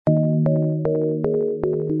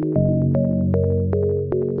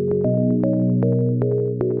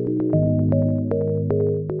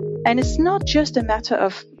And it's not just a matter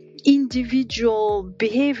of individual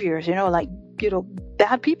behaviors,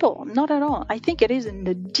 bad people. Not at all. I think it is in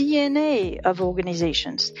the DNA of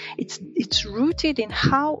organizations. It's rooted in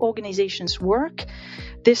how organizations work.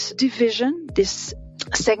 This division, this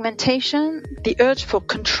segmentation, the urge for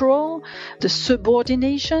control, the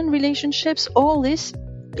subordination relationships, all this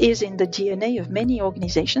is in the DNA of many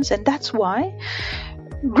organizations. And that's why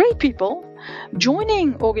great people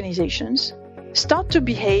joining organizations start to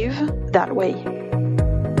behave that way.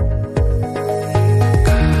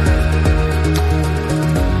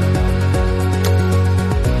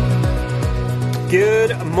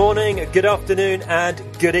 Good morning, good afternoon, and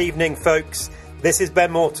good evening, folks. This is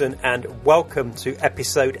Ben Morton, and welcome to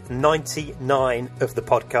episode 99 of the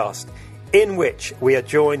podcast, in which we are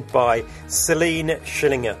joined by Celine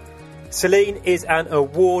Schillinger. Celine is an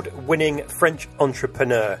award-winning French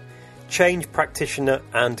entrepreneur, change practitioner,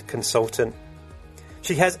 and consultant.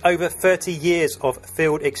 She has over 30 years of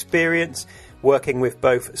field experience working with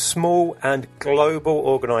both small and global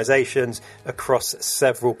organisations across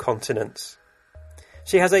several continents.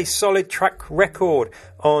 She has a solid track record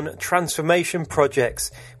on transformation projects,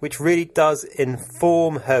 which really does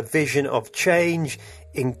inform her vision of change,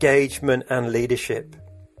 engagement and leadership.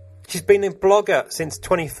 She's been a blogger since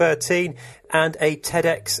 2013 and a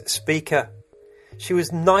TEDx speaker. She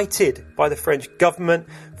was knighted by the French government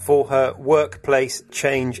for her workplace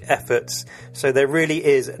change efforts. So there really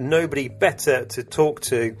is nobody better to talk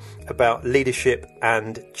to about leadership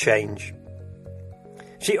and change.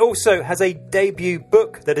 She also has a debut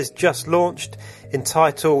book that has just launched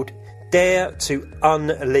entitled Dare to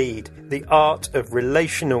Unlead, the Art of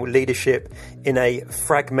Relational Leadership in a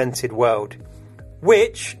Fragmented World,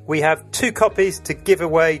 which we have 2 copies to give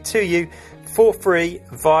away to you for free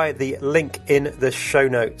via the link in the show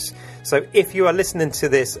notes. So if you are listening to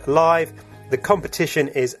this live, the competition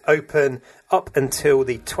is open up until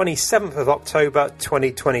the 27th of October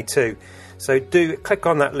 2022. So do click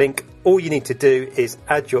on that link. All you need to do is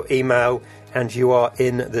add your email and you are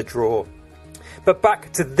in the draw. But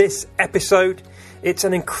back to this episode, it's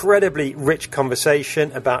an incredibly rich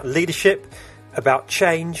conversation about leadership, about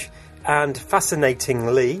change, and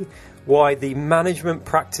fascinatingly, why the management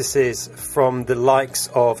practices from the likes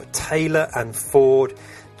of Taylor and Ford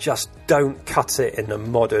just don't cut it in the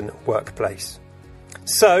modern workplace.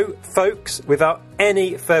 So, folks, without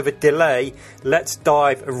any further delay, let's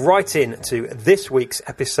dive right into this week's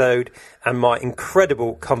episode and my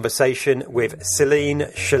incredible conversation with Celine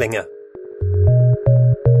Schillinger.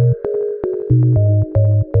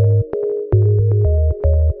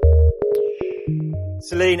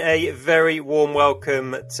 Celine, a very warm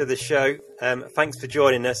welcome to the show. Thanks for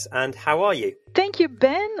joining us, and how are you? Thank you,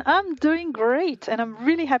 Ben. I'm doing great, and I'm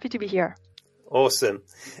really happy to be here. Awesome.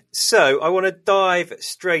 So I want to dive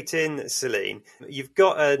straight in, Celine. You've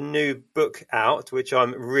got a new book out, which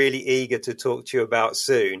I'm really eager to talk to you about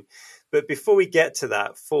soon. But before we get to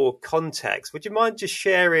that, for context, would you mind just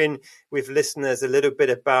sharing with listeners a little bit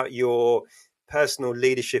about your personal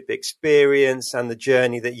leadership experience and the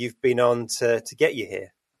journey that you've been on to get you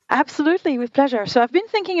here? Absolutely, with pleasure. So I've been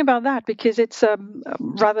thinking about that because it's a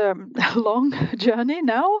rather long journey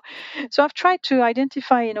now. So I've tried to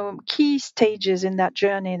identify, key stages in that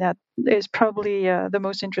journey that is probably the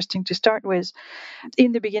most interesting to start with.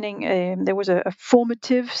 In the beginning, there was a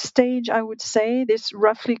formative stage, I would say. This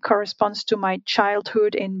roughly corresponds to my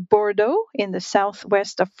childhood in Bordeaux, in the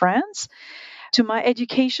southwest of France, to my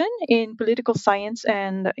education in political science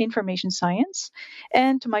and information science,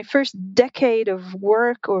 and to my first decade of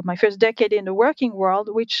work, or my first decade in the working world,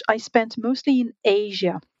 which I spent mostly in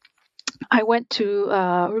Asia. I went to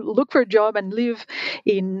look for a job and live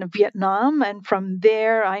in Vietnam. And from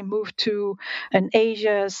there, I moved to an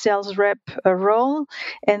Asia sales rep role.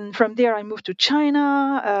 And from there, I moved to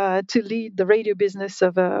China to lead the radio business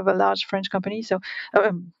of a large French company. So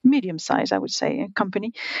medium size, I would say,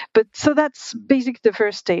 company. But so that's basically the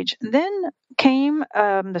first stage. Then came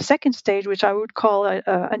the second stage, which I would call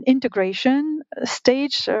an integration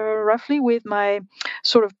stage, roughly, with my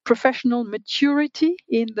sort of professional maturity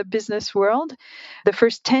in the business world. The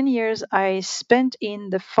first 10 years I spent in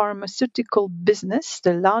the pharmaceutical business,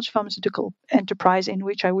 the large pharmaceutical enterprise in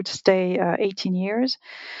which I would stay 18 years.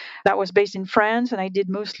 That was based in France, and I did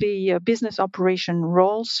mostly business operation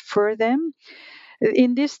roles for them.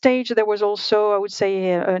 In this stage, there was also, I would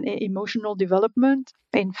say, an emotional development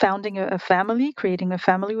in founding a family, creating a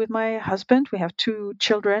family with my husband. We have 2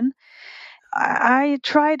 children. I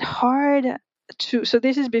tried hard so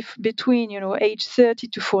this is between, age 30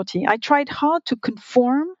 to 40. I tried hard to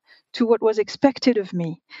conform to what was expected of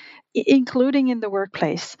me, including in the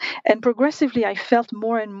workplace. And progressively, I felt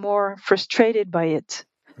more and more frustrated by it.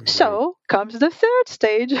 So comes the third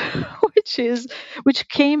stage, which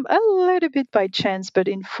came a little bit by chance, but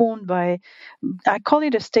informed by, I call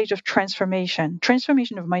it a stage of transformation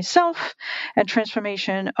of myself and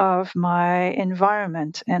transformation of my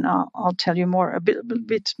environment. And I'll tell you a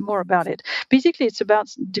bit more about it. Basically, it's about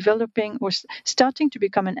developing or starting to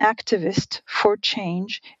become an activist for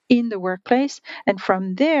change in the workplace. And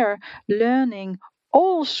from there, learning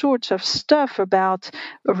all sorts of stuff about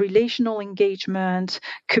relational engagement,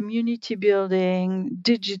 community building,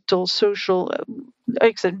 digital, social,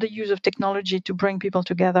 except the use of technology to bring people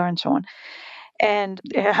together and so on. And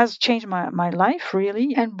it has changed my life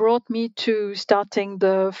really and brought me to starting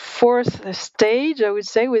the fourth stage, I would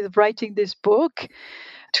say, with writing this book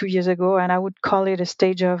 2 years ago. And I would call it a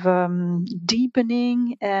stage of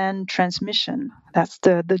deepening and transmission. That's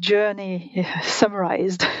the journey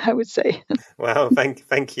summarized, I would say. Wow,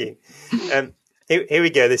 thank you. Here we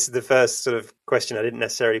go. This is the first sort of question I didn't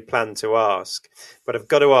necessarily plan to ask, but I've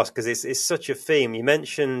got to ask because it's such a theme. You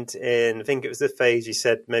mentioned I think it was the phase you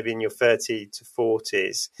said maybe in your 30 to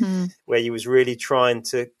 40s, where you was really trying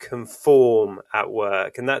to conform at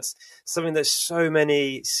work. And that's something that so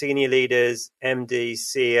many senior leaders, MDs,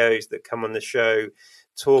 CEOs that come on the show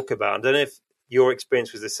talk about. I don't know if your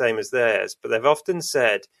experience was the same as theirs, but they've often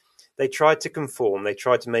said they tried to conform. They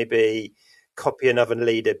tried to maybe copy another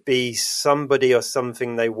leader, be somebody or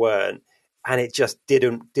something they weren't, and it just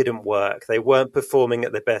didn't work. They weren't performing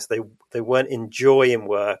at their best. They weren't enjoying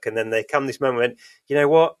work, and then they come this moment when, you know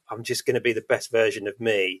what, I'm just going to be the best version of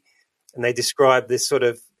me. And they describe this sort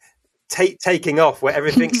of taking off where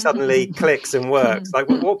everything suddenly clicks and works. Like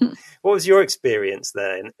what was your experience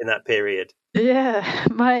there in that period? Yeah,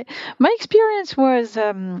 my experience was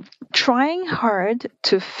trying hard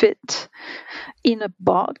to fit in a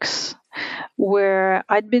box where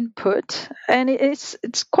I'd been put, and it's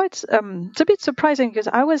quite it's a bit surprising because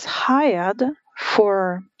I was hired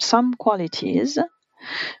for some qualities,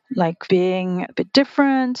 like being a bit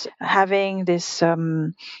different, having this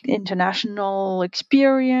international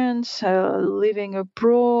experience, living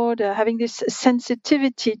abroad, having this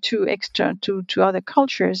sensitivity to other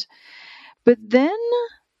cultures. But then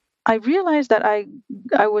I realized that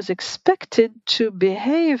I was expected to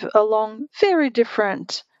behave along very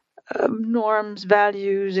different norms,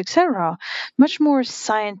 values, etc. Much more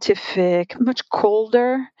scientific, much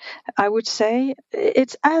colder, I would say.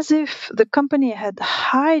 It's as if the company had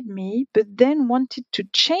hired me, but then wanted to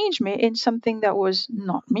change me in something that was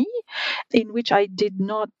not me, in which I did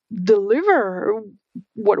not deliver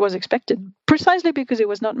what was expected, precisely because it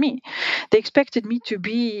was not me. They expected me to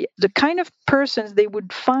be the kind of persons they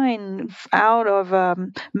would find out of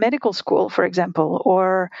medical school, for example,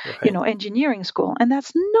 or engineering school, and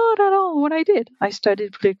that's not at all what I did. I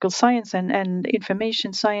studied political science and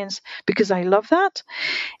information science because I love that,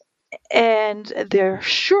 and there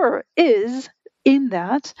sure is in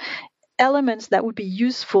that elements that would be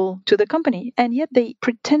useful to the company, and yet they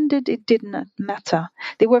pretended it did not matter.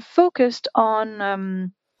 They were focused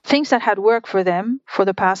on things that had worked for them for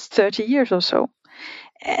the past 30 years or so,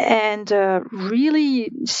 and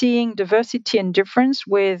really seeing diversity and difference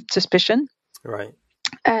with suspicion. Right.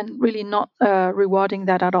 And really not rewarding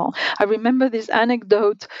that at all. I remember this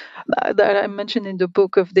anecdote that I mentioned in the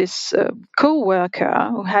book of this co-worker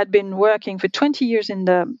who had been working for 20 years in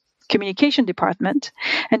the communication department,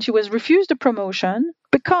 and she was refused a promotion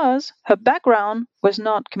because her background was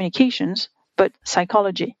not communications but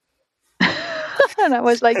psychology. And I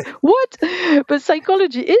was like, what? But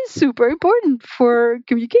psychology is super important for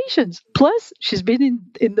communications. Plus, she's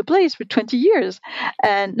been in the place for 20 years.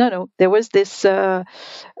 And no, there was this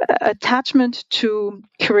attachment to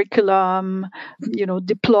curriculum,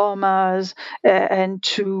 diplomas, and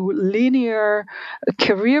to linear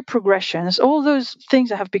career progressions. All those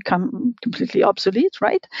things have become completely obsolete,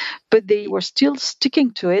 right? But they were still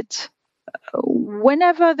sticking to it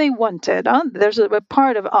whenever they wanted. There's a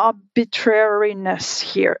part of arbitrariness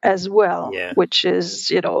here as well, which is,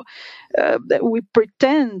 that we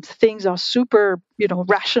pretend things are super,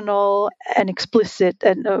 rational and explicit,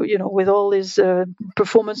 and with all these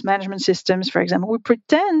performance management systems, for example,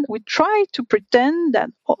 we try to pretend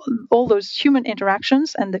that all those human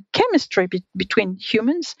interactions and the chemistry between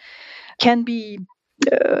humans can be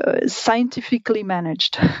scientifically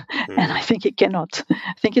managed, and I think it cannot.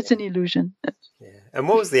 I think it's an illusion. Yeah. And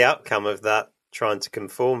what was the outcome of that trying to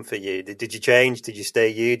conform for you? Did you change? Did you stay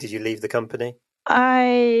you? Did you leave the company?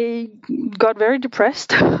 I got very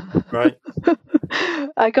depressed. Right.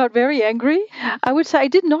 I got very angry. I would say I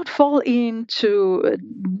did not fall into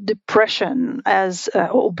depression as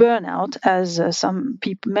or burnout as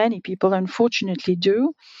many people unfortunately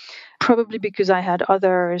do. Probably because I had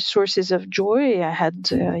other sources of joy. I had,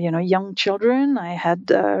 young children. I had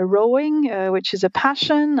rowing, which is a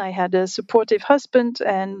passion. I had a supportive husband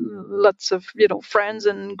and lots of, friends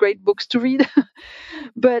and great books to read.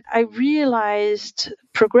 But I realized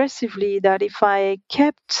progressively that if I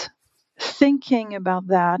kept thinking about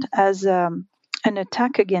that as an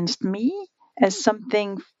attack against me, as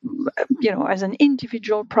something, as an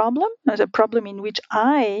individual problem, as a problem in which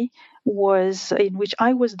I was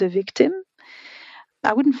the victim,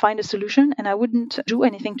 I wouldn't find a solution and I wouldn't do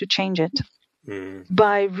anything to change it.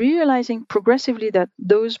 By realizing progressively that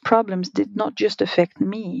those problems did not just affect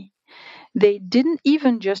me, they didn't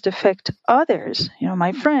even just affect others,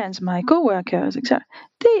 my friends, my coworkers, etc.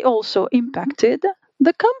 They also impacted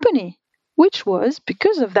the company, which was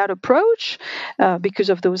because of that approach, because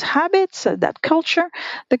of those habits, that culture,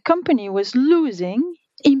 the company was losing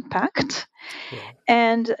impact.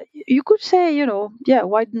 And you could say,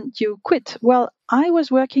 why didn't you quit? Well, I was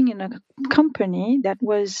working in a company that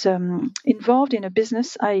was involved in a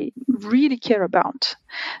business I really care about.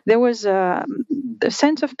 There was a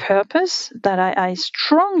sense of purpose that I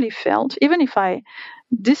strongly felt, even if I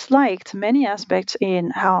disliked many aspects in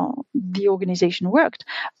how the organization worked.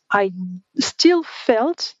 I still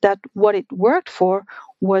felt that what it worked for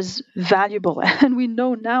was valuable. And we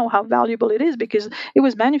know now how valuable it is because it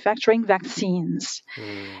was manufacturing vaccines.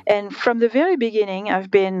 And from the very beginning,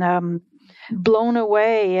 I've been blown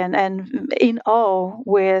away and in awe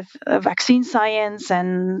with vaccine science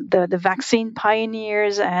and the vaccine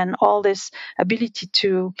pioneers and all this ability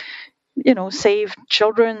to save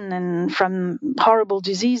children and from horrible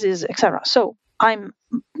diseases, etc. So I'm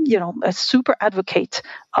a super advocate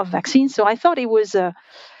of vaccines. So I thought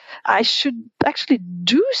I should actually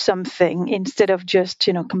do something instead of just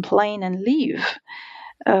complain and leave.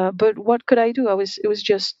 But what could I do? It was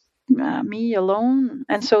just me alone.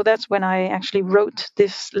 And so that's when I actually wrote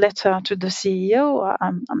this letter to the CEO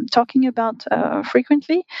I'm talking about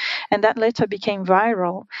frequently. And that letter became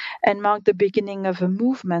viral and marked the beginning of a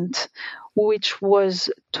movement which was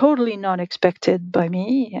totally not expected by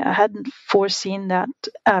me. I hadn't foreseen that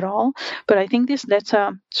at all. But I think this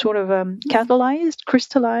letter sort of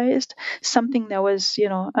crystallized something that was,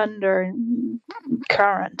 under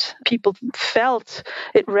current. People felt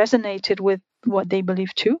it resonated with what they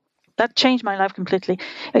believed too. That changed my life completely.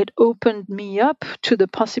 It opened me up to the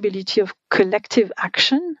possibility of collective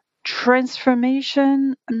action,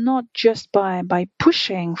 transformation, not just by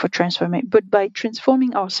pushing for transformation, but by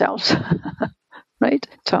transforming ourselves. Right?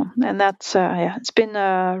 So, and that's, it's been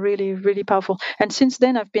really, really powerful. And since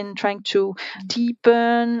then, I've been trying to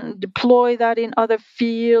deepen, deploy that in other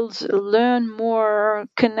fields, learn more,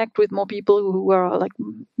 connect with more people who are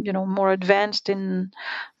more advanced in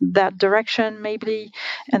that direction, maybe.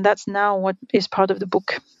 And that's now what is part of the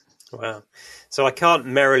book. Wow. So I can't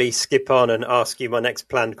merrily skip on and ask you my next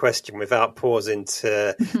planned question without pausing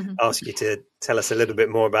to ask you to tell us a little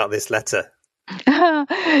bit more about this letter.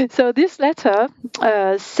 So this letter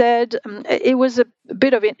said it was a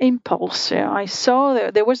bit of an impulse. I saw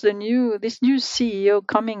there was this new CEO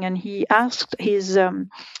coming, and he asked his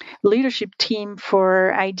leadership team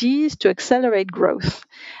for ideas to accelerate growth.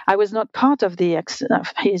 I was not part of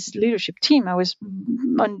his leadership team. I was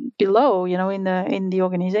below, in the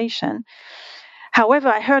organization. However,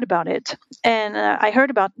 I heard about it, and I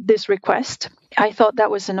heard about this request. I thought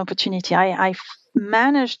that was an opportunity. I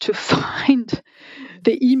managed to find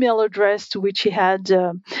the email address to which he had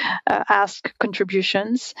asked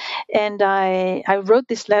contributions, and I wrote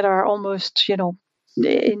this letter almost,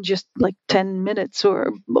 in just like 10 minutes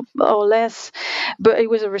or less. But it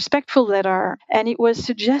was a respectful letter, and it was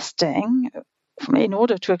suggesting, in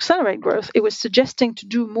order to accelerate growth, it was suggesting to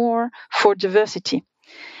do more for diversity.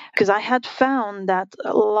 Because I had found that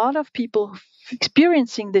a lot of people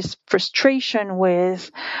experiencing this frustration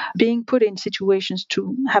with being put in situations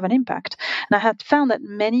to have an impact. And I had found that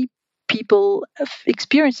many people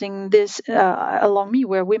experiencing this along me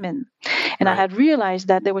were women. And I had realized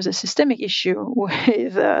that there was a systemic issue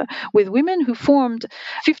with women who formed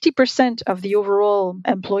 50% of the overall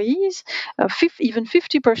employees, even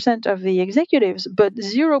 50% of the executives, but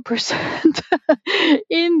 0%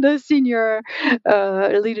 in the senior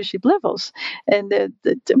leadership levels. And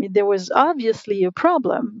there was obviously a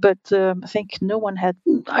problem, but I think no one had,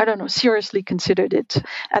 seriously considered it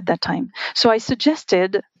at that time. So I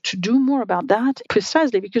suggested to do more about that,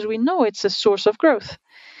 precisely because we know it's a source of growth.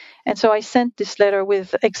 And so I sent this letter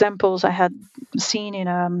with examples I had seen in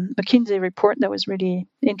a McKinsey report that was really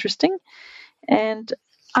interesting. And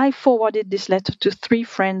I forwarded this letter to 3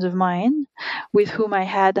 friends of mine with whom I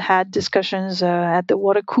had discussions at the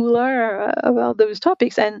water cooler about those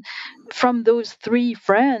topics. And from those 3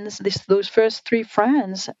 friends, those first 3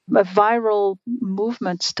 friends, a viral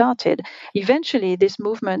movement started. Eventually, this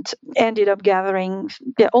movement ended up gathering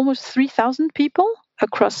almost 3,000 people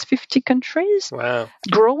across 50 countries, Wow.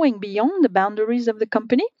 growing beyond the boundaries of the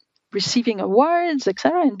company, receiving awards,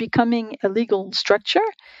 etc., and becoming a legal structure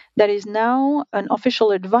that is now an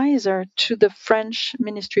official advisor to the French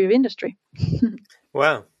Ministry of Industry.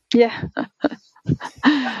 Wow. Yeah.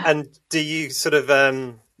 And do you sort of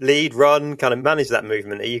lead, run, kind of manage that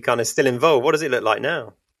movement? Are you kind of still involved? What does it look like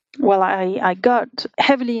now? Well, I got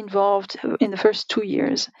heavily involved in the first 2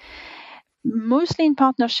 years, mostly in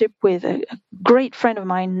partnership with a great friend of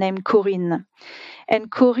mine named Corinne. And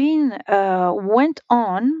Corinne went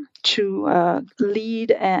on to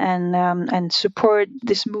lead and support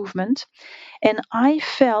this movement. And I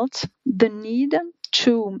felt the need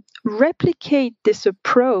to replicate this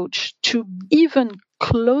approach to even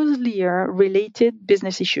closely related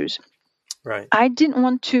business issues. Right. I didn't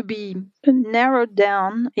want to be narrowed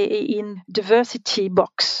down in diversity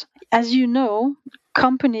box. As you know,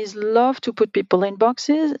 companies love to put people in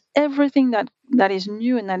boxes. Everything that is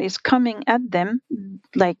new and that is coming at them,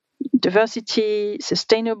 like diversity,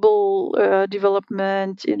 sustainable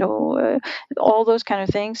development, all those kind of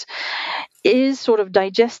things, is sort of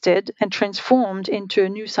digested and transformed into a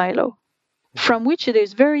new silo from which it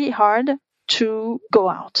is very hard to go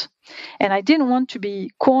out. And I didn't want to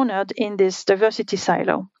be cornered in this diversity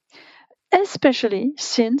silo, especially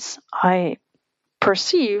since I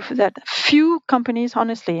perceive that few companies,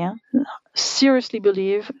 honestly, seriously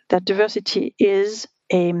believe that diversity is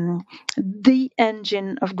the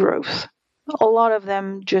engine of growth. A lot of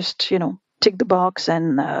them just, tick the box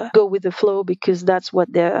and go with the flow because that's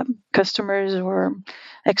what their customers or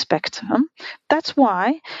expect. That's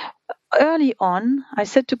why early on, I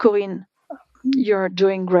said to Corinne, "You're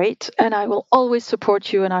doing great, and I will always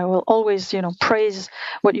support you, and I will always, praise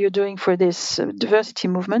what you're doing for this diversity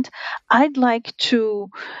movement. I'd like to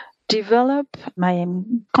develop my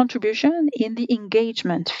contribution in the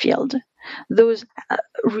engagement field. Those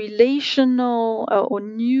relational or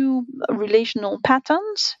new relational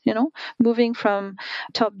patterns, moving from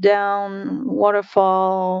top down,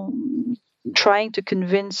 waterfall, trying to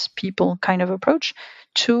convince people kind of approach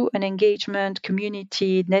to an engagement,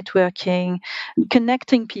 community, networking,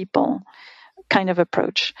 connecting people kind of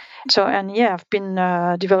approach. So, and yeah, I've been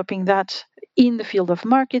developing that in the field of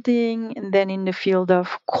marketing and then in the field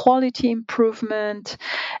of quality improvement.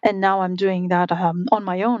 And now I'm doing that on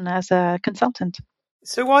my own as a consultant.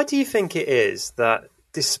 So why do you think it is that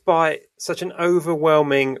despite such an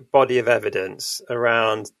overwhelming body of evidence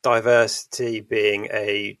around diversity being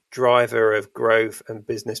a driver of growth and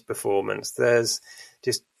business performance, there's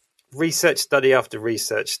just research study after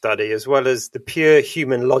research study, as well as the pure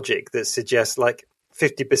human logic that suggests like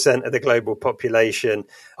 50% of the global population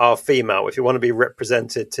are female. If you want to be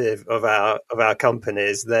representative of our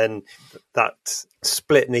companies, then that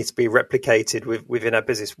split needs to be replicated within our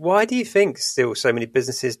business. Why do you think still so many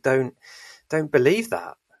businesses don't believe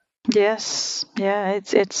that? Yes, yeah,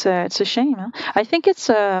 it's a shame. Huh? I think it's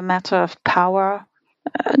a matter of power.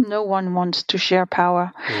 No one wants to share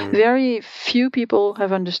power. Very few people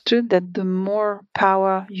have understood that the more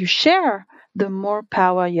power you share, the more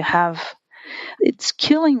power you have. It's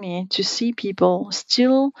killing me to see people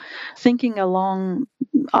still thinking along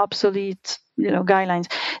obsolete,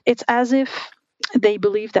 guidelines. It's as if they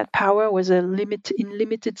believe that power was in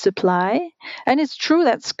limited supply. And it's true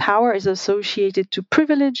that power is associated to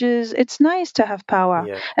privileges. It's nice to have power.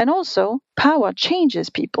 Yeah. And also, power changes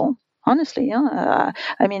people. Honestly, I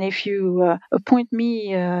mean, if you appoint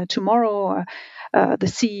me tomorrow, the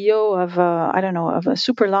CEO of, of a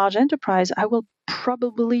super large enterprise, I will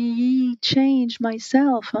probably change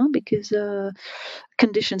myself because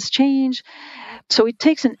conditions change. So it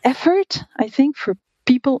takes an effort, I think, for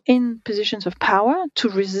people in positions of power to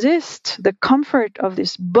resist the comfort of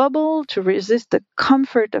this bubble, to resist the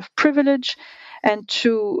comfort of privilege, and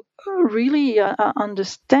to really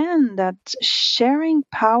understand that sharing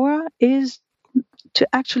power is to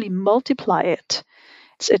actually multiply it.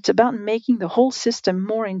 It's about making the whole system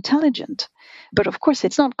more intelligent. But of course,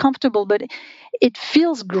 it's not comfortable, but it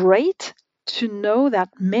feels great to know that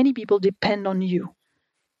many people depend on you,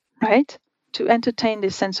 right? To entertain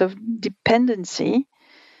this sense of dependency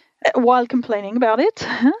while complaining about it.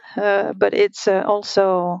 But it's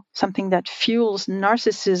also something that fuels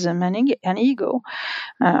narcissism and ego.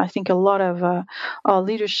 I think a lot of our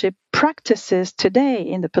leadership practices today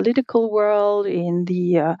in the political world, in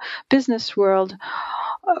the business world,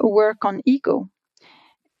 work on ego.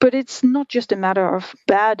 But it's not just a matter of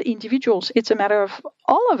bad individuals, it's a matter of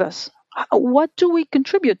all of us. What do we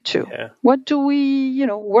contribute to? Yeah. What do we,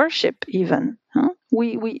 worship even? Huh?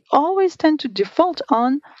 We always tend to default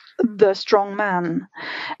on the strong man,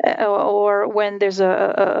 or when there's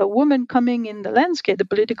a woman coming in the landscape, the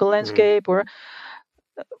political landscape, or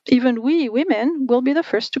even we women will be the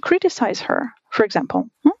first to criticize her, for example.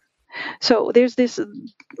 So there's this,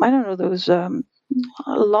 I don't know, those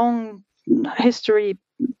long history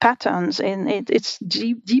patterns, and it's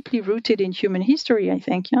deeply rooted in human history, I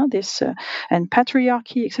think. This and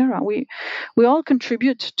patriarchy, etc. We all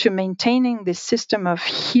contribute to maintaining this system of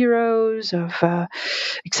heroes, of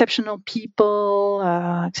exceptional people,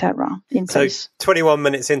 etc. in place. So 21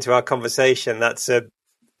 minutes into our conversation, that's a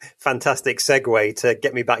fantastic segue to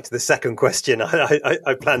get me back to the second question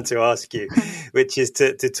I plan to ask you, which is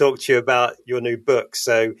to talk to you about your new book.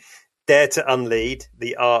 So Dare to Unlead,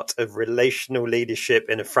 The Art of Relational Leadership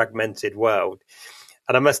in a Fragmented World.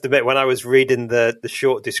 And I must admit, when I was reading the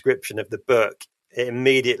short description of the book, it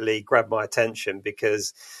immediately grabbed my attention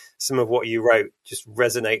because some of what you wrote just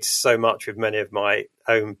resonates so much with many of my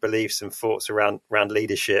own beliefs and thoughts around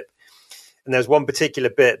leadership. And there's one particular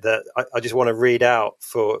bit that I just want to read out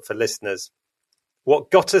for listeners. What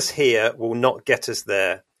got us here will not get us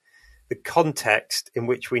there. The context in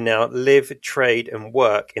which we now live, trade and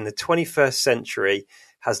work in the 21st century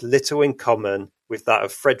has little in common with that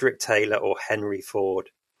of Frederick Taylor or Henry Ford.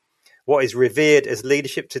 What is revered as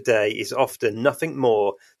leadership today is often nothing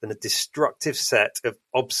more than a destructive set of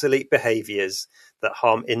obsolete behaviours that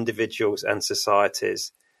harm individuals and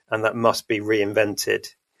societies, and that must be reinvented.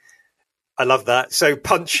 I love that. So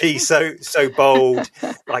punchy, so bold.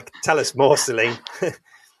 Like, tell us more, Celine.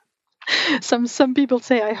 Some people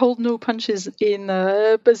say I hold no punches in,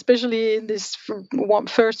 especially in this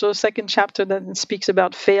first or second chapter that speaks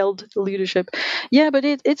about failed leadership. Yeah, but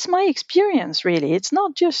it's my experience, really. It's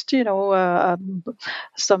not just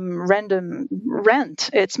some random rant.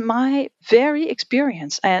 It's my very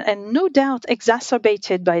experience, and no doubt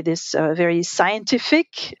exacerbated by this very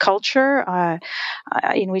scientific culture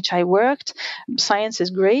in which I worked. Science is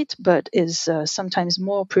great, but is sometimes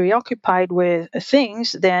more preoccupied with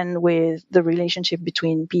things than with the relationship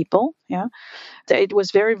between people. Yeah, it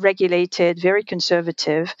was very regulated, very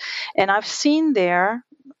conservative, and I've seen there,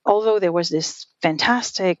 although there was this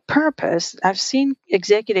fantastic purpose, I've seen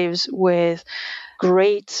executives with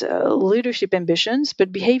great leadership ambitions,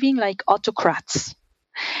 but behaving like autocrats.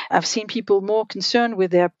 I've seen people more concerned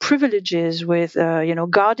with their privileges, with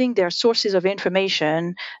guarding their sources of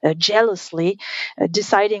information jealously,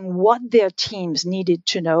 deciding what their teams needed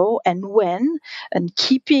to know and when, and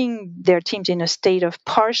keeping their teams in a state of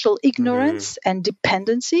partial ignorance and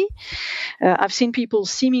dependency. I've seen people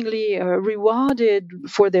seemingly rewarded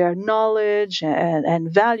for their knowledge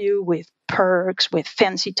and value with perks, with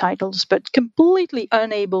fancy titles, but completely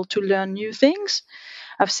unable to learn new things.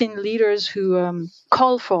 I've seen leaders who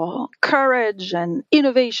call for courage and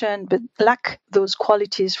innovation, but lack those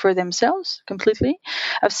qualities for themselves completely.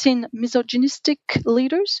 I've seen misogynistic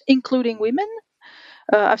leaders, including women.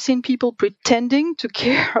 I've seen people pretending to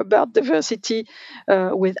care about diversity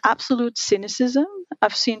with absolute cynicism.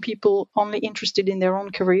 I've seen people only interested in their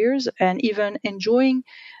own careers and even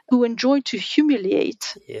who enjoy to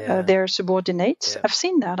humiliate their subordinates. I've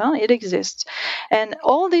seen that. It exists. And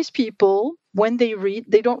all these people, when they read,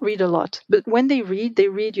 they don't read a lot, but when they read,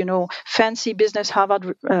 fancy business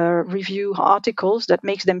Harvard Review articles that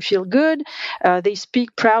makes them feel good. They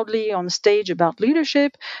speak proudly on stage about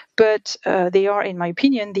leadership, but they are, in my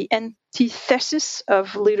opinion, the antithesis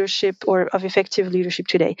of leadership or of effective leadership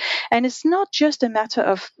today. And it's not just a matter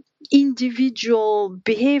of individual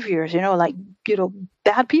behaviors,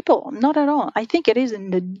 bad people. Not at all. I think it is in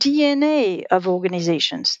the DNA of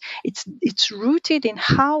organizations. It's rooted in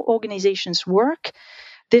how organizations work.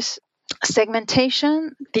 This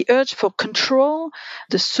segmentation, the urge for control,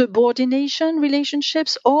 the subordination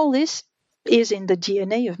relationships, all this is in the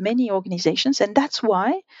DNA of many organizations. And that's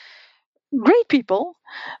why great people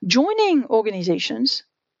joining organizations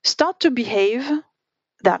start to behave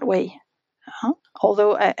that way.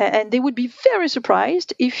 Although, and they would be very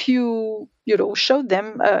surprised if you showed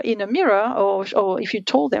them in a mirror, or if you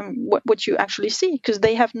told them what you actually see, because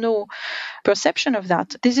they have no perception of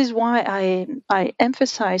that. This is why I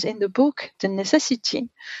emphasize in the book the necessity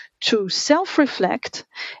to self-reflect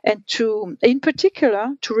and to, in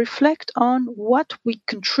particular, to reflect on what we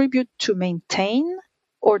contribute to maintain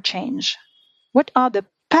or change. What are the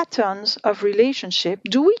patterns of relationship?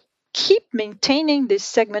 Do we keep maintaining this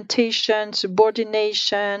segmentation,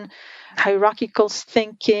 subordination, hierarchical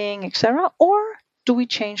thinking, etc., or do we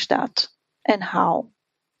change that, and how?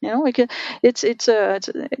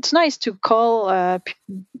 It's nice to call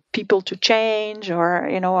people to change, or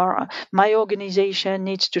or my organization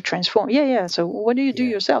needs to transform. Yeah. So what do you do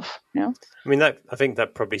yourself? I mean, I think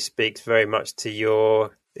that probably speaks very much to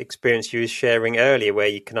your experience you were sharing earlier, where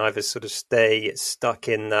you can either sort of stay stuck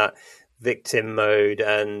in that victim mode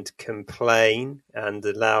and complain and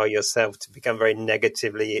allow yourself to become very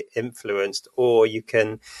negatively influenced, or you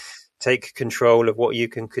can take control of what you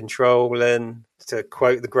can control and, to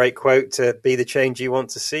quote the great quote, to be the change you want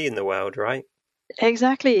to see in the world, right?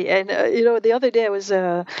 Exactly. And, the other day I was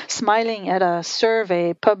smiling at a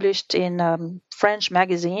survey published in French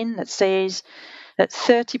magazine that says that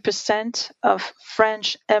 30% of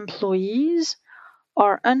French employees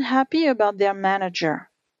are unhappy about their manager.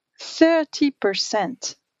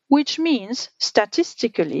 30%, which means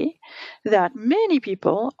statistically that many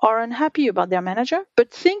people are unhappy about their manager,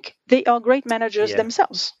 but think they are great managers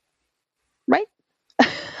themselves. Right?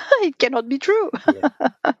 It cannot be true. Yeah.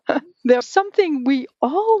 There's something we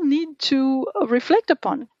all need to reflect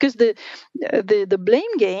upon, because the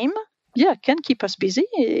blame game, can keep us busy,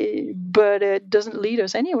 but it doesn't lead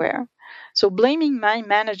us anywhere. So blaming my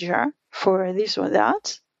manager for this or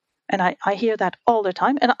that, and I hear that all the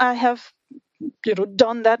time, and I have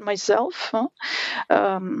done that myself.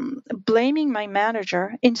 Blaming my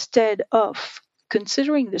manager instead of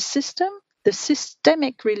considering the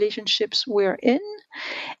systemic relationships we're in,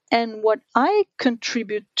 and what I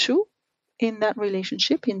contribute to in that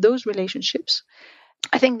relationship, in those relationships.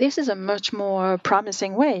 I think this is a much more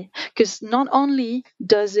promising way, because not only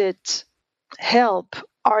does it help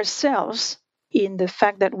ourselves in the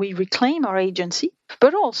fact that we reclaim our agency,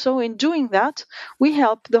 but also in doing that, we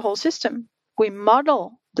help the whole system. We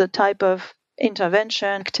model the type of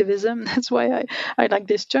intervention, activism. That's why I like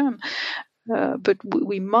this term. But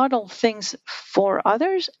we model things for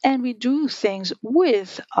others, and we do things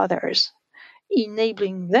with others,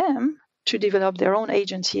 enabling them to develop their own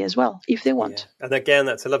agency as well, if they want. Yeah. And again,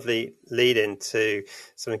 that's a lovely lead into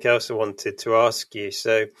something else I wanted to ask you.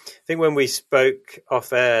 So I think when we spoke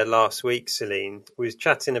off air last week, Celine, we was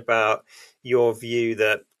chatting about your view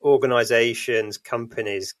that organizations,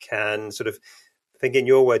 companies can sort of, I think in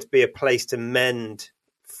your words, be a place to mend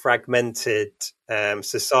fragmented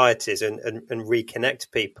societies and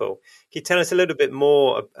reconnect people. Can you tell us a little bit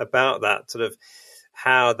more about that, sort of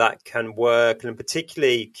how that can work? And I'm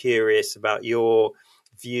particularly curious about your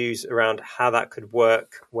views around how that could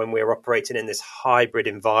work when we're operating in this hybrid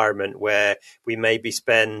environment where we maybe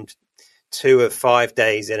spend 2 of 5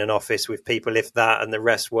 days in an office with people, if that, and the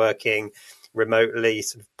rest working remotely,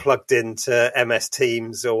 sort of plugged into MS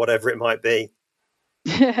Teams or whatever it might be.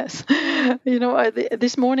 Yes.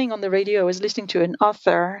 This morning on the radio, I was listening to an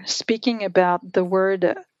author speaking about the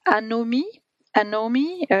word anomie.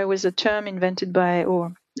 Anomie was a term invented by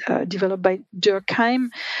or developed by Durkheim,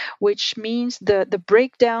 which means the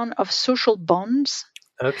breakdown of social bonds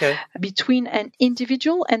between an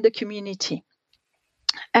individual and the community.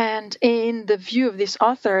 And in the view of this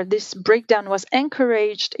author, this breakdown was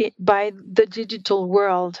encouraged by the digital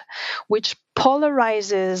world, which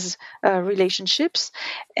polarizes relationships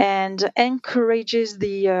and encourages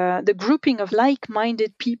the grouping of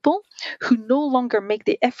like-minded people who no longer make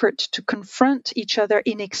the effort to confront each other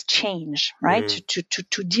in exchange, right?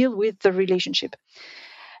 To deal with the relationship.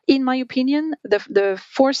 In my opinion, the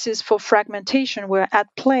forces for fragmentation were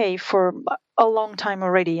at play for a long time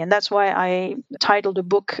already. And that's why I titled the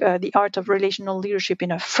book, The Art of Relational Leadership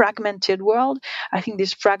in a Fragmented World. I think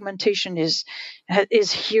this fragmentation is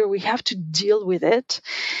here. We have to deal with it.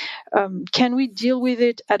 Can we deal with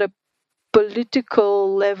it at a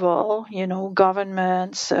political level,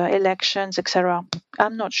 governments, elections, etc.?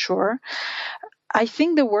 I'm not sure. I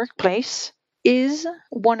think the workplace is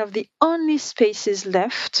one of the only spaces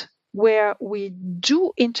left where we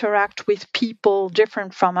do interact with people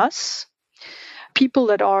different from us, people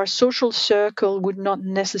that our social circle would not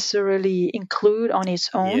necessarily include on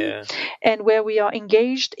its own, and where we are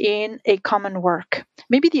engaged in a common work.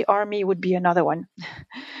 Maybe the army would be another one.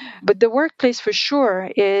 But the workplace for sure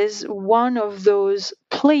is one of those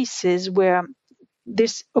places where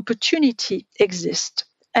this opportunity exists.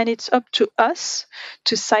 And it's up to us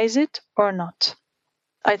to size it or not.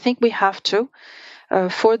 I think we have to,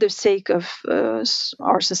 for the sake of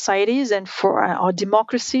our societies and for our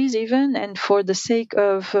democracies, even, and for the sake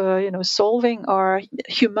of solving our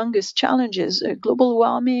humongous challenges, global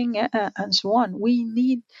warming, and so on. We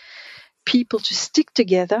need people to stick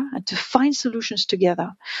together and to find solutions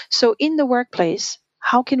together. So, in the workplace,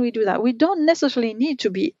 how can we do that? We don't necessarily need to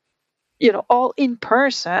be all in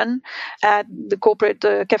person at the corporate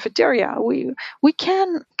cafeteria. We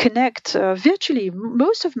can connect virtually.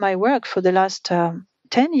 Most of my work for the last 10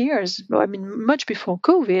 years, I mean, much before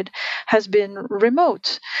COVID, has been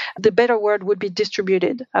remote. The better word would be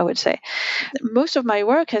distributed, I would say. Most of my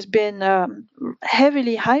work has been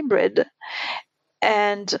heavily hybrid,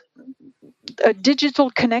 and a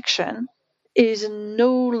digital connection is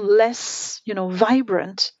no less,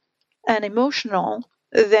 vibrant and emotional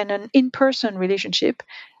than an in-person relationship,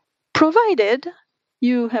 provided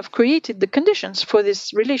you have created the conditions for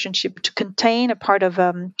this relationship to contain a part of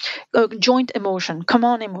a joint emotion,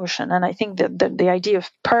 common emotion. And I think that the idea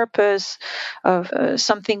of purpose, of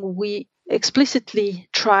something we explicitly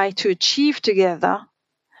try to achieve together,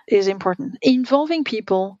 is important. Involving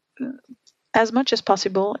people as much as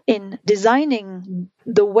possible in designing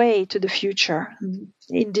the way to the future,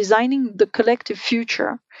 in designing the collective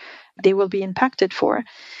future they will be impacted for,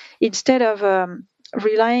 instead of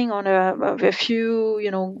relying on a few,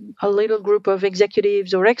 a little group of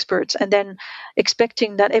executives or experts, and then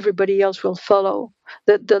expecting that everybody else will follow.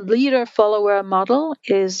 The leader-follower model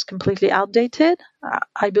is completely outdated,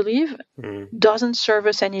 I believe, doesn't serve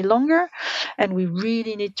us any longer, and we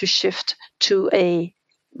really need to shift to a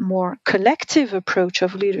more collective approach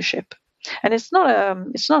of leadership. And it's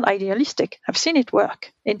not idealistic. I've seen it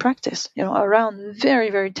work in practice, around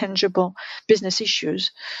very, very tangible business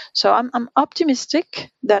issues. So I'm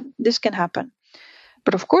optimistic that this can happen.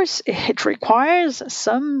 But of course, it requires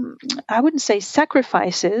some, I wouldn't say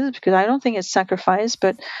sacrifices, because I don't think it's sacrifice,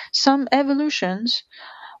 but some evolutions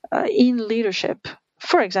in leadership.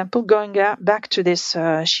 For example, going back to this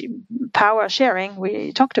power sharing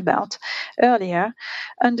we talked about earlier,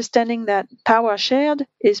 understanding that power shared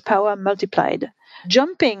is power multiplied.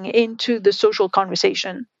 Jumping into the social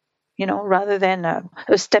conversation, rather than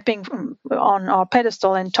stepping on our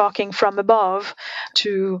pedestal and talking from above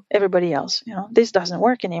to everybody else. This doesn't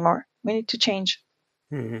work anymore. We need to change.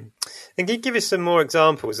 Mm-hmm. And can you give us some more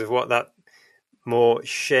examples of what that more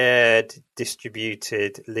shared,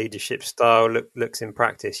 distributed leadership style looks in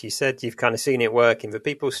practice? You said you've kind of seen it working, but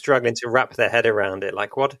people struggling to wrap their head around it.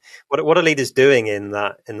 Like, what are leaders doing in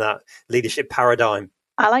that leadership paradigm?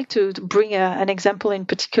 I like to bring an example in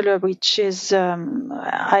particular, which is,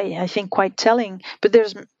 I think, quite telling. But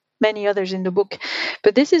there's many others in the book.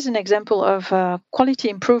 But this is an example of quality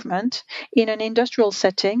improvement in an industrial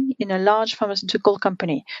setting in a large pharmaceutical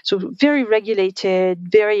company. So very regulated,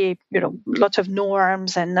 very, lots of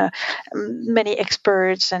norms and many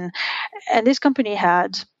experts. And this company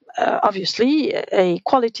had, obviously, a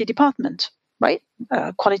quality department, right?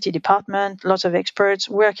 Quality department, lots of experts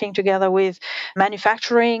working together with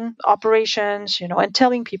manufacturing operations, and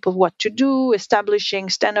telling people what to do,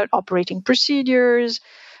 establishing standard operating procedures,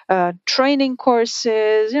 training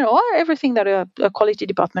courses, everything that a quality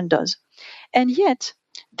department does. And yet,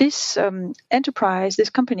 this enterprise, this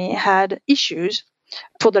company had issues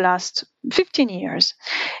for the last 15 years.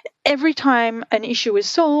 Every time an issue is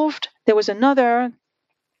solved, there was another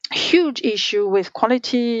huge issue with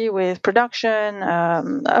quality, with production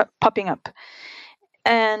popping up.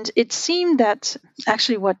 And it seemed that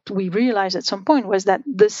actually what we realized at some point was that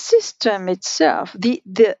the system itself, the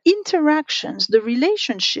interactions, the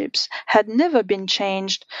relationships had never been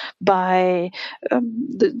changed by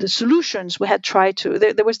the solutions we had tried to.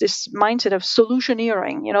 There was this mindset of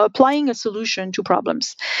solutioneering, applying a solution to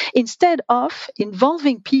problems instead of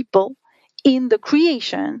involving people in the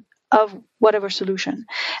creation of whatever solution.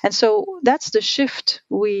 And so that's the shift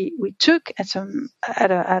we took at some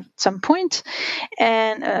point,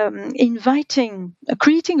 and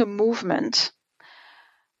creating a movement.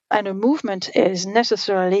 And a movement is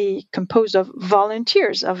necessarily composed of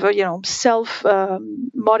volunteers, of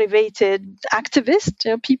self-motivated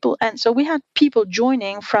activists, people. And so we had people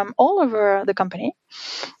joining from all over the company,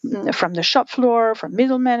 from the shop floor, from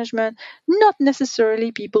middle management, not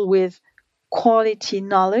necessarily people with quality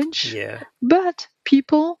knowledge, but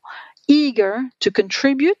people eager to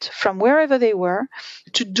contribute from wherever they were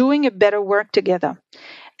to doing a better work together.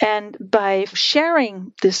 And by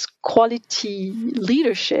sharing this quality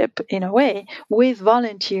leadership in a way with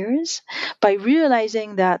volunteers, by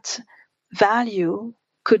realizing that value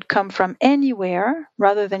could come from anywhere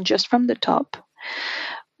rather than just from the top,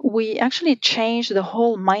 we actually changed the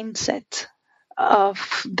whole mindset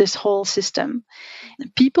of this whole system.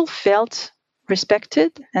 People felt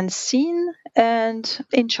respected and seen and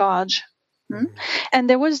in charge. And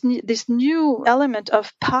there was this new element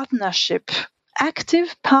of partnership,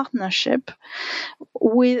 active partnership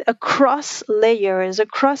with across layers,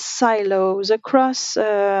 across silos, across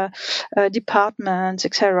departments,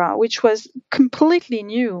 etc., which was completely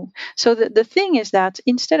new. So the thing is that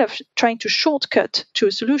instead of trying to shortcut to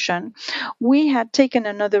a solution, we had taken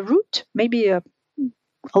another route, maybe a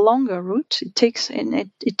longer route. It takes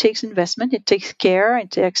investment, it takes care,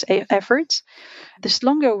 it takes efforts. This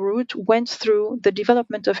longer route went through the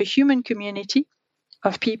development of a human community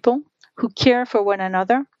of people who care for one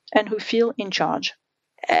another and who feel in charge.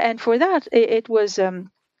 And for that, it was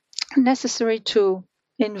necessary to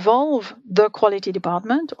involve the quality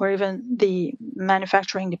department or even the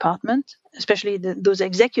manufacturing department, especially those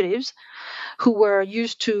executives who were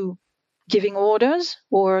used to giving orders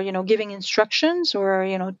or giving instructions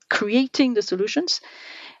or creating the solutions,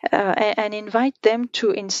 and invite them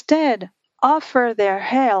to instead offer their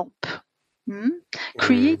help,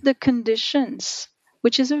 create the conditions,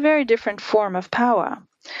 which is a very different form of power,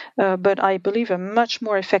 but I believe a much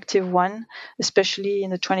more effective one, especially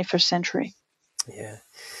in the 21st century. Yeah.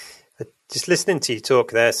 Just listening to you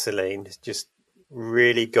talk there, Celine, just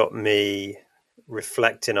really got me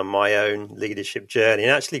reflecting on my own leadership journey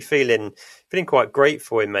and actually feeling quite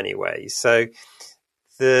grateful in many ways. So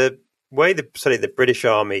the way the British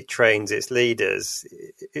Army trains its leaders,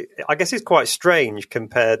 I guess, is quite strange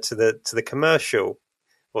compared to the commercial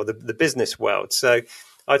or the business world. So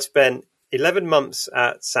I'd spent 11 months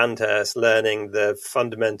at Sandhurst learning the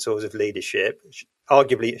fundamentals of leadership.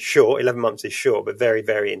 Arguably short, 11 months is short, but very,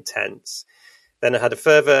 very intense. Then I had a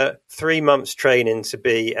further 3 months training to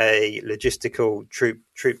be a logistical troop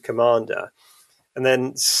commander. And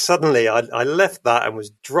then suddenly I left that and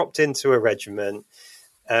was dropped into a regiment,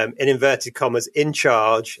 in inverted commas, in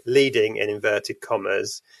charge, leading, in inverted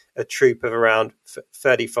commas, a troop of around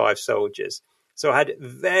 35 soldiers. So I had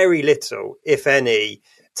very little, if any,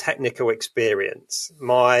 technical experience.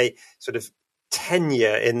 My sort of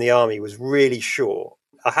tenure in the army was really short.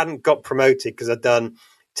 I hadn't got promoted because I'd done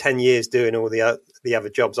 10 years doing all the other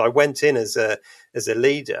jobs. I went in as a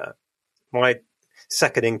leader. My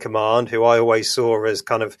second in command, who I always saw as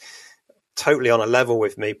kind of totally on a level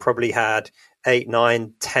with me, probably had 8,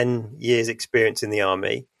 9, 10 years experience in the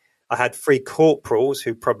army. I had 3 corporals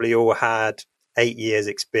who probably all had 8 years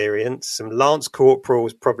experience, some lance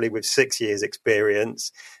corporals probably with 6 years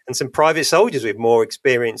experience, and some private soldiers with more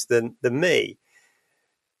experience than me.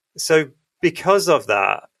 So because of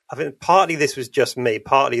that, I think partly this was just me,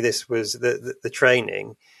 partly this was the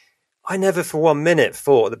training. I never for 1 minute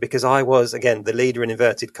thought that because I was, again, the leader in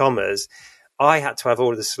inverted commas, I had to have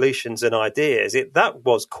all of the solutions and ideas. That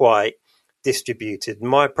was quite distributed.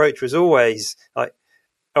 My approach was always like,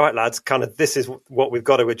 all right, lads, kind of this is what we've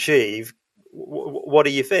got to achieve. What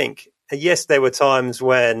do you think? And yes, there were times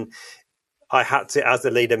when I had to, as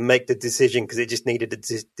the leader, make the decision because it just needed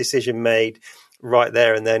a decision made right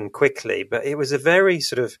there and then quickly. But it was a very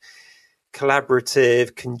sort of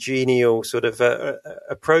collaborative, congenial sort of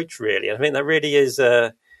approach, really. And I think that really is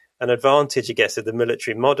an advantage, I guess, of the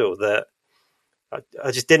military model, that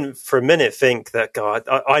I just didn't for a minute think that, God,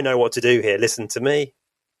 I know what to do here. Listen to me.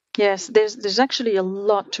 Yes, there's actually a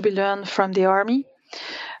lot to be learned from the army.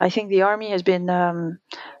 I think the army has been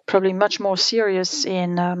probably much more serious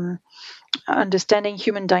in understanding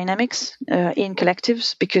human dynamics in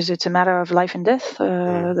collectives, because it's a matter of life and death.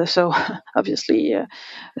 So obviously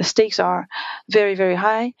the stakes are very, very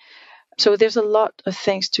high. So there's a lot of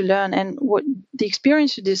things to learn. And what the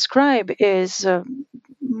experience you describe is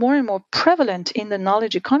more and more prevalent in the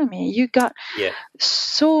knowledge economy. You got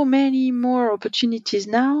so many more opportunities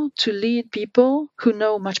now to lead people who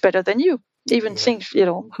know much better than you. Even things,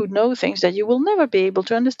 who know things that you will never be able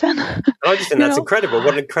to understand. I just think that's incredible.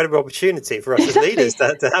 What an incredible opportunity for us as leaders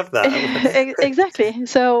to have that. Exactly.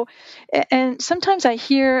 So, and sometimes I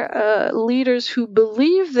hear leaders who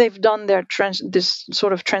believe they've done their this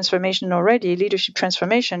sort of transformation already, leadership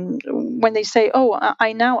transformation, when they say, "Oh,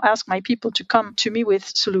 I now ask my people to come to me with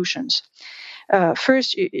solutions."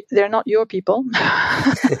 First, they're not your people.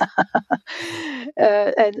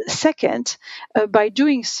 And second, by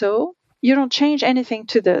doing so, you don't change anything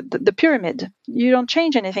to the pyramid. You don't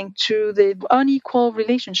change anything to the unequal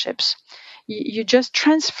relationships. You just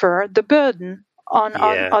transfer the burden on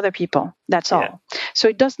other people. That's all. So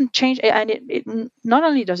it doesn't change, and it not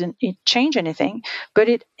only doesn't it change anything, but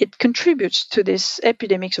it contributes to this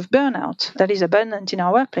epidemics of burnout that is abundant in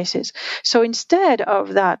our workplaces. So instead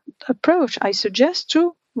of that approach, I suggest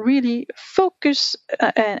to really focus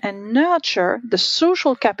and nurture the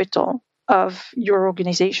social capital of your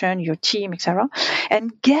organization, your team, etc.,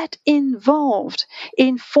 and get involved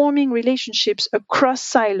in forming relationships across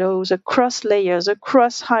silos, across layers,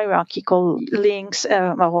 across hierarchical links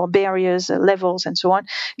or barriers, levels, and so on.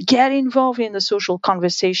 Get involved in the social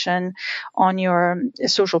conversation on your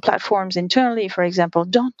social platforms internally, for example.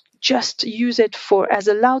 Don't just use it as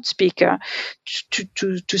a loudspeaker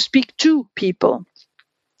to speak to people.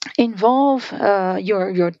 Involve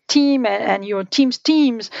your team and your team's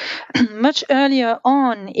teams much earlier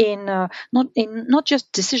on in not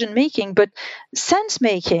just decision making but sense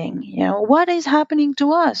making. What is happening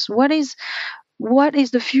to us? What is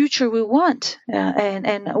the future we want,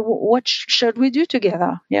 and what should we do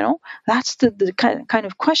together? That's the kind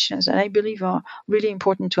of questions that I believe are really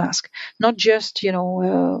important to ask. Not just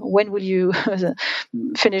when will you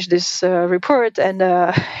finish this report, and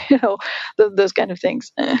those kind of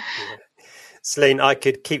things. Yeah. Celine, I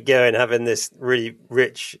could keep going having this really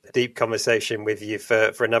rich, deep conversation with you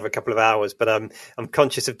for another couple of hours, but I'm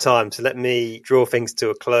conscious of time. So let me draw things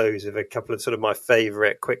to a close with a couple of sort of my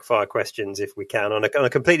favourite quick-fire questions, if we can, on a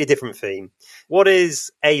completely different theme. What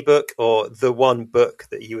is a book or the one book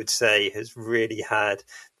that you would say has really had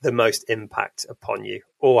the most impact upon you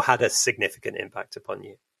or had a significant impact upon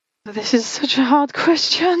you? This is such a hard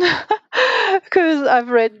question because I've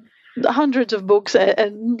read hundreds of books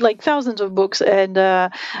and like thousands of books, and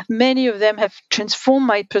many of them have transformed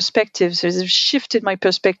my perspectives, have shifted my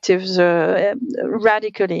perspectives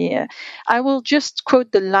radically. I will just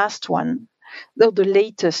quote the last one, though the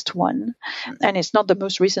latest one, and it's not the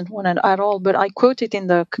most recent one at all, but I quote it in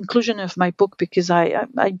the conclusion of my book because I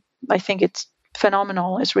think it's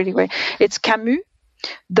phenomenal. It's really great. It's Camus,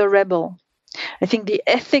 The Rebel. I think the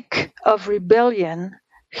ethic of rebellion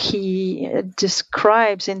he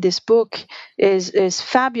describes in this book is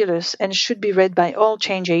fabulous and should be read by all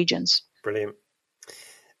change agents. Brilliant.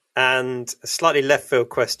 And a slightly left field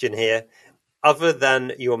question here. Other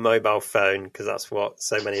than your mobile phone, because that's what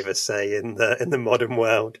so many of us say in the modern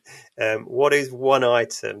world, what is one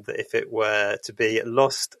item that if it were to be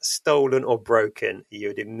lost, stolen or broken, you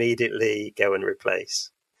would immediately go and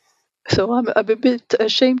replace? So I'm a bit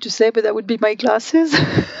ashamed to say, but that would be my glasses.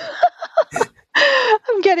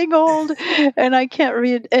 I'm getting old and I can't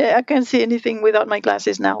read. I can't see anything without my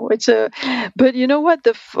glasses now. But you know what?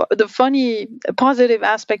 The funny positive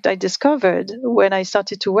aspect I discovered when I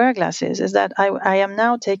started to wear glasses is that I am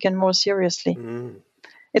now taken more seriously.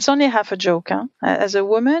 It's only half a joke, huh? As a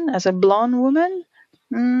woman, as a blonde woman.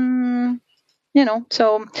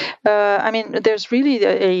 So I mean, there's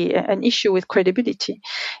really an issue with credibility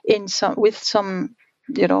in some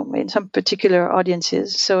particular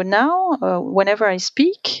audiences. So now, whenever I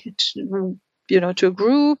speak, to a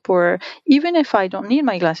group, or even if I don't need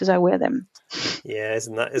my glasses, I wear them. Yeah,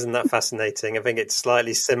 isn't that fascinating? I think it's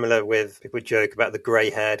slightly similar with people joke about the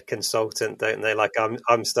grey-haired consultant, don't they? Like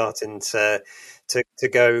I'm starting to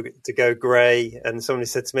go grey, and somebody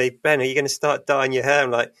said to me, "Ben, are you going to start dyeing your hair?"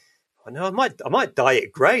 I'm like, "Oh no, I might dye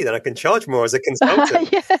it grey, then I can charge more as a consultant."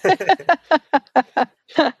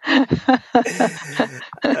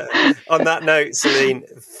 On that note, Celine,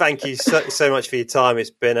 thank you so much for your time. It's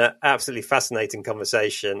been an absolutely fascinating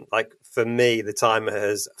conversation. Like, for me, the time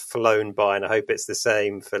has flown by, and I hope it's the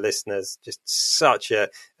same for listeners. Just such a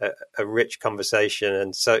rich conversation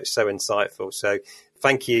and so insightful. So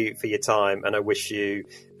thank you for your time, and I wish you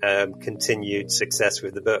continued success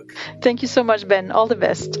with the book. Thank you so much, Ben. All the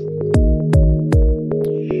best.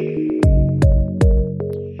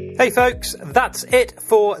 Hey folks, that's it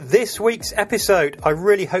for this week's episode. I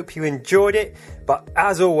really hope you enjoyed it, but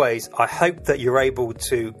as always, I hope that you're able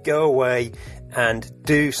to go away and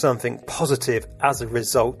do something positive as a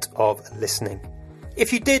result of listening.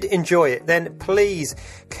 If you did enjoy it, then please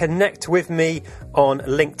connect with me on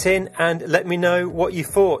LinkedIn and let me know what you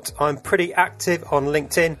thought. I'm pretty active on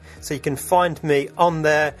LinkedIn, so you can find me on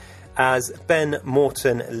there as Ben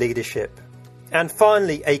Morton Leadership. And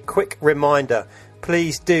finally, a quick reminder.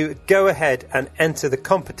 Please do go ahead and enter the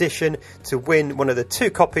competition to win one of the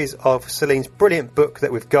 2 copies of Celine's brilliant book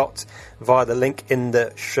that we've got via the link in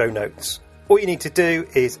the show notes. All you need to do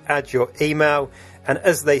is add your email, and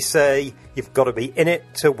as they say, you've got to be in it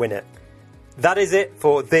to win it. That is it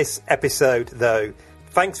for this episode, though.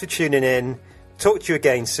 Thanks for tuning in. Talk to you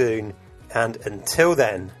again soon, and until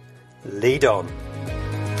then, lead on.